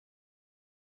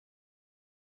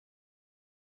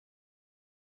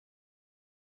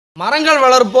மரங்கள்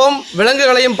வளர்ப்போம்,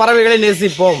 விலங்குகளையும் பறவைகளையும்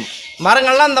நேசிப்போம்.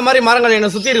 மரங்கள்லாம் இந்த மாதிரி மரங்கள் என்னை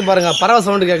சுற்றி இருக்கு பாருங்கள், பறவை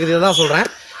சவுண்டு கேட்குது. இதுதான் சொல்கிறேன்.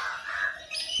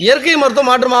 இயற்கை மருத்துவம்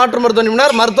மாற்று மருத்துவ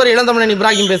நிபுணர் மருத்துவர் இளந்தமிழன்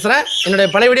இப்ராஹிம் பேசுகிறேன். என்னுடைய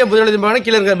பழைய வீடியோ புதிய எழுதி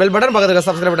கீழே இருக்கிற பெல் பட்டன் பக்கத்தில்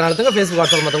சப்ஸ்கிரைப் பட்டன் அழுத்துங்க. ஃபேஸ்புக்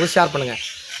வாட்ஸ்அப் மற்றவங்களுக்கு ஷேர் பண்ணுங்கள்.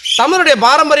 தமிழுடைய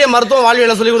பாரம்பரிய மருத்துவம்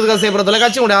வாழ்வியலை சொல்லிக் கொடுக்க செய்யப்படுற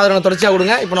தொலைக்காட்சி உங்களுடைய ஆதரவு தொடர்ச்சியாக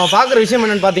கொடுங்க. இப்போ நம்ம பார்க்குற விஷயம்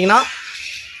என்னென்னு பார்த்தீங்கன்னா,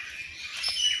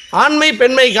 ஆண்மை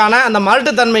பெண்மைக்கான அந்த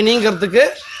மலட்டுத்தன்மை நீங்கிறதுக்கு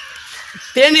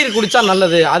தேநீர் குடித்தா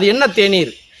நல்லது. அது என்ன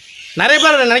தேநீர்? நிறைய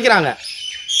பேர் நினைக்கிறாங்க,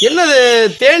 என்னது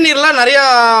தேநீர்லாம் நிறையா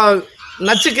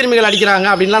நச்சுக்கிருமிகள் அடிக்கிறாங்க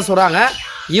அப்படின்லாம் சொல்கிறாங்க.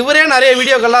 இவரே நிறைய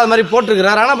வீடியோக்கள்லாம் அது மாதிரி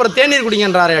போட்டிருக்கிறார். ஆனால் அப்புறம் தேநீர்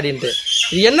குடிங்கன்றாரு அப்படின்ட்டு.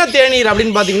 இது என்ன தேநீர்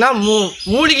அப்படின்னு பார்த்தீங்கன்னா,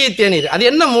 மூலிகை தேநீர். அது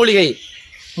என்ன மூலிகை?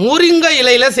 முருங்கை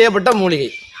இலையில் செய்யப்பட்ட மூலிகை.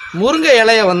 முருங்கை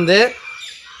இலையை வந்து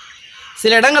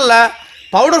சில இடங்களில்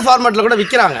பவுடர் ஃபார்மேட்டில் கூட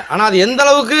விற்கிறாங்க. ஆனால் அது எந்த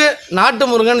அளவுக்கு நாட்டு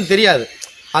முருங்கைன்னு தெரியாது.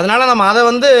 அதனால் நம்ம அதை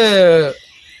வந்து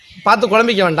பார்த்து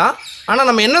குழம்பிக்க வேண்டாம். ஆனால்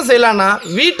நம்ம என்ன செய்யலான்னா,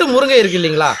 வீட்டு முருங்கை இருக்குது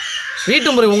இல்லைங்களா, வீட்டு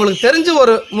முருங்கை உங்களுக்கு தெரிஞ்சு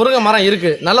ஒரு முருங்கை மரம்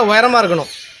இருக்குது, நல்ல உயரமாக இருக்கணும்.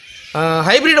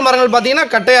 ஹைப்ரிட் மரங்கள் பார்த்தீங்கன்னா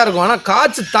கட்டையாக இருக்கும், ஆனால்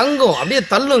காய்ச்சி தங்கும், அப்படியே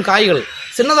தள்ளும். காய்கள்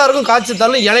சின்னதாக இருக்கும், காய்ச்சி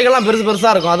தள்ளும், இலைகள்லாம்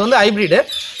பெருசாக இருக்கும். அது வந்து ஹைப்ரிடு.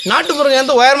 நாட்டு முருங்கை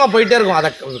வந்து உயரமாக போயிட்டே இருக்கும்.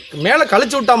 அதை மேலே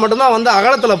கழிச்சு விட்டால் மட்டும்தான் வந்து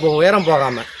அகலத்தில் போகும், உயரம்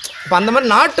போகாமல். இப்போ அந்த மாதிரி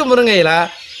நாட்டு முருங்கையில்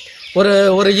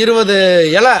ஒரு 20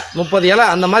 இலை 30 இலை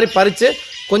அந்த மாதிரி பறித்து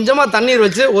கொஞ்சமாக தண்ணீர்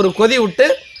வச்சு ஒரு கொதி விட்டு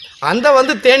அந்த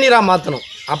வந்து தேநீராக மாற்றணும்.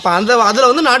 அப்போ அதில்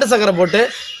வந்து நாட்டு சக்கரை போட்டு,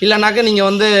 இல்லைனாக்க நீங்கள்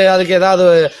வந்து அதுக்கு ஏதாவது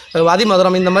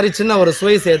அதிமதுரம் இந்த மாதிரி சின்ன ஒரு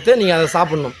சுவை சேர்த்து நீங்கள் அதை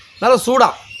சாப்பிட்ணும், நல்லா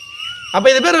சூடாக. அப்போ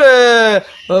இது பேர்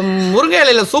முருங்கை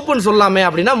இலையில் சூப்புன்னு சொல்லாமே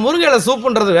அப்படின்னா, முருங்கை இலை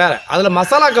சூப்புன்றது வேறு. அதில்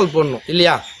மசாலாக்கள் போடணும்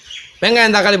இல்லையா,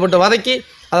 வெங்காயம் தக்காளி போட்டு வதக்கி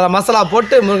அதில் மசாலா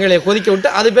போட்டு முருங்கை இலையை கொதிக்க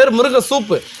விட்டு அது பேர் முருங்கை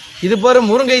சூப்பு. இது பேர்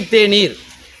முருங்கை தேநீர்.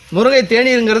 முருங்கை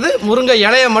தேநீருங்கிறது முருங்கை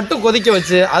இலையை மட்டும் கொதிக்க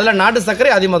வச்சு அதில் நாட்டு சர்க்கரை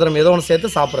அதிமதுரம் ஏதோ ஒன்று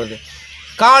சேர்த்து சாப்பிட்றது.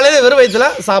 காலையில் வெறும்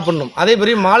வயிற்றில் சாப்பிட்ணும். அதே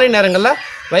மாதிரி மாலை நேரங்களில்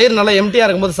வயிறு நல்லா எம்டியாக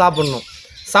இருக்கும்போது சாப்பிட்ணும்.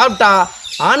 சாப்பிட்டா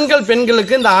ஆண்கள்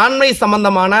பெண்களுக்கு இந்த ஆண்மை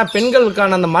சம்பந்தமான,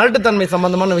 பெண்களுக்கான அந்த மலட்டுத்தன்மை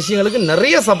சம்பந்தமான விஷயங்களுக்கு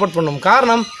நிறைய சப்போர்ட் பண்ணும்.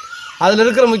 காரணம், அதில்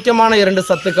இருக்கிற முக்கியமான 2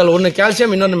 சத்துக்கள், ஒன்று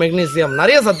கால்சியம், இன்னொன்று மெக்னீசியம்.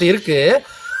 நிறைய சத்து இருக்குது,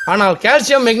 ஆனால்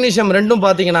கால்சியம் மெக்னீசியம் ரெண்டும்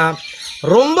பார்த்திங்கன்னா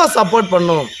ரொம்ப சப்போர்ட்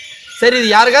பண்ணும். சரி,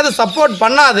 இது யாருக்காவது சப்போர்ட்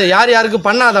பண்ணாது, யாருக்கு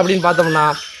பண்ணாது அப்படின்னு பார்த்தோம்னா,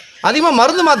 அதிகமாக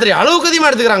மருந்து மாத்திரை அளவுக்கு அதிகமாக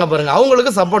எடுத்துக்கிறாங்க பாருங்கள்,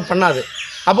 அவங்களுக்கு சப்போர்ட் பண்ணாது.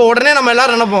 அப்போ உடனே நம்ம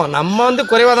எல்லோரும் நினைப்போம், நம்ம வந்து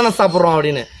குறைவாக தானே சாப்பிட்றோம்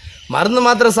அப்படின்னு. மருந்து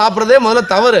மாத்திரை சாப்பிட்றதே முதல்ல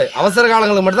தவறு. அவசர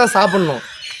காலங்களுக்கு மட்டும் தான் சாப்பிட்ணும்.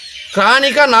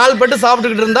 கிரானிக்காக 4 பட்டு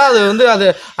சாப்பிட்டுக்கிட்டு இருந்தால் அது வந்து அது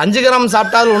 5 கிராம்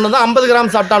சாப்பிட்டாலும் ஒன்று தான், 50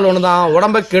 கிராம் சாப்பிட்டாலும் ஒன்று தான்,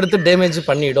 உடம்பை கெடுத்து டேமேஜ்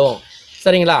பண்ணிவிடும்.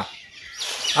 சரிங்களா?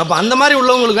 அப்போ அந்த மாதிரி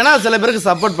உள்ளவங்களுக்குன்னா சில பேருக்கு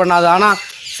சப்போர்ட் பண்ணாது. ஆனால்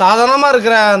சாதாரணமாக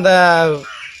இருக்கிற அந்த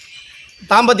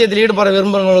தாம்பத்தியத்தில் ஈடுபட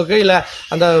விரும்புகிறவங்களுக்கு, இல்லை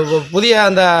அந்த புதிய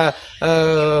அந்த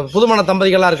புதுமண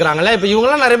தம்பதிகள்லாம் இருக்கிறாங்களே, இப்போ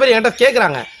இவங்களாம் நிறைய பேர் என்கிட்ட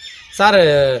கேட்குறாங்க, சார்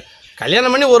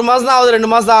கல்யாணம் பண்ணி 1 மாதம் தான் ஆகுது, 2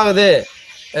 மாதம் தான் ஆகுது,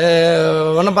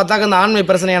 ஒன்று பார்த்தாக்க இந்த ஆண்மை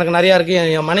பிரச்சனை எனக்கு நிறையா இருக்குது,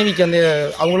 என் மனைவிக்கு வந்து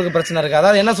அவங்களுக்கு பிரச்சனை இருக்குது.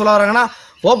 அதாவது என்ன சொல்ல வராங்கன்னா,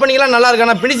 ஓப்பனிங்லாம் நல்லா இருக்கு,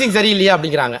 ஆனால் ஃபினிஷிங் சரியில்லையா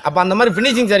அப்படிங்கிறாங்க. அப்போ அந்த மாதிரி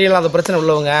ஃபினிஷிங் சரியில்லாத பிரச்சனை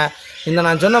உள்ளவங்க இந்த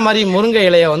நான் சொன்ன மாதிரி முருங்கை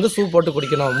இலையை வந்து சூப் போட்டு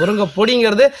குடிக்கணும். முருங்கை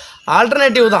பொடிங்கிறது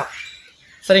ஆல்டர்னேட்டிவ் தான்.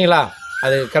 சரிங்களா?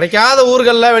 அது கிடைக்காத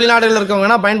ஊர்களில் வெளிநாடுகளில்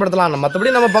இருக்கவங்கன்னா பயன்படுத்தலாம்.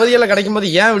 மற்றபடி நம்ம பகுதிகளில் கிடைக்கும்போது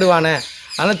ஏன் விடுவானே.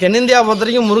 ஆனால் தென்னிந்தியா பொறுத்த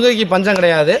வரைக்கும் முருங்கைக்கு பஞ்சம்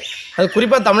கிடையாது. அது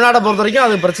குறிப்பாக தமிழ்நாட்டை பொறுத்த வரைக்கும்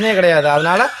அது பிரச்சனையே கிடையாது.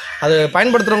 அதனால் அது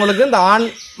பயன்படுத்துகிறவங்களுக்கு இந்த ஆண்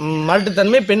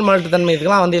மலட்டுத்தன்மை, பெண் மலட்டுத்தன்மை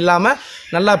இதுக்கெல்லாம் வந்து இல்லாமல்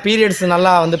நல்லா பீரியட்ஸ்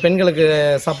நல்லா வந்து பெண்களுக்கு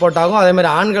சப்போர்ட் ஆகும். அதேமாதிரி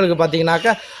ஆண்களுக்கு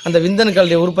பார்த்திங்கனாக்கா அந்த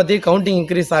விந்தணுக்களுடைய உற்பத்தி கவுண்டிங்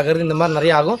இன்க்ரீஸ் ஆகிறது, இந்த மாதிரி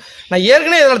நிறைய ஆகும். நான்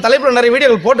ஏற்கனவே இதோட தலைப்பில் நிறைய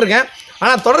வீடியோக்கள் போட்டிருக்கேன்.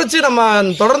 ஆனால்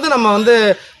தொடர்ந்து நம்ம வந்து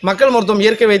மக்கள் மருத்துவம்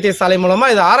இயற்கை வைத்தியசாலை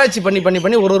மூலமாக இதை ஆராய்ச்சி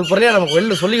பண்ணி ஒரு பொருளையாக நமக்கு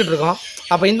வெளியில் சொல்லிக்கிட்டு இருக்கோம்.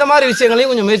 அப்போ இந்த மாதிரி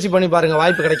விஷயங்களையும் கொஞ்சம் முயற்சி பண்ணி பாருங்கள்.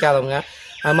 வாய்ப்பு கிடைக்காதவங்க,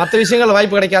 மற்ற விஷயங்கள்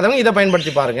வாய்ப்பு கிடைக்காதவங்க இதை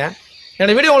பயன்படுத்தி பாருங்கள்.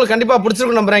 என்னோடய வீடியோ உங்களுக்கு கண்டிப்பாக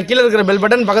பிடிச்சிருக்கும் நம்புறேன். கீழே இருக்கிற பெல்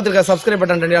பட்டன், பக்கத்தில் இருக்கிற சப்ஸ்கிரைப்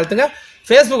பட்டன் 2 அழுத்துங்க.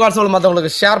 ஃபேஸ்புக் வாட்ஸ்அப்பில்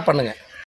மற்றவங்களுக்கு ஷேர் பண்ணுங்கள்.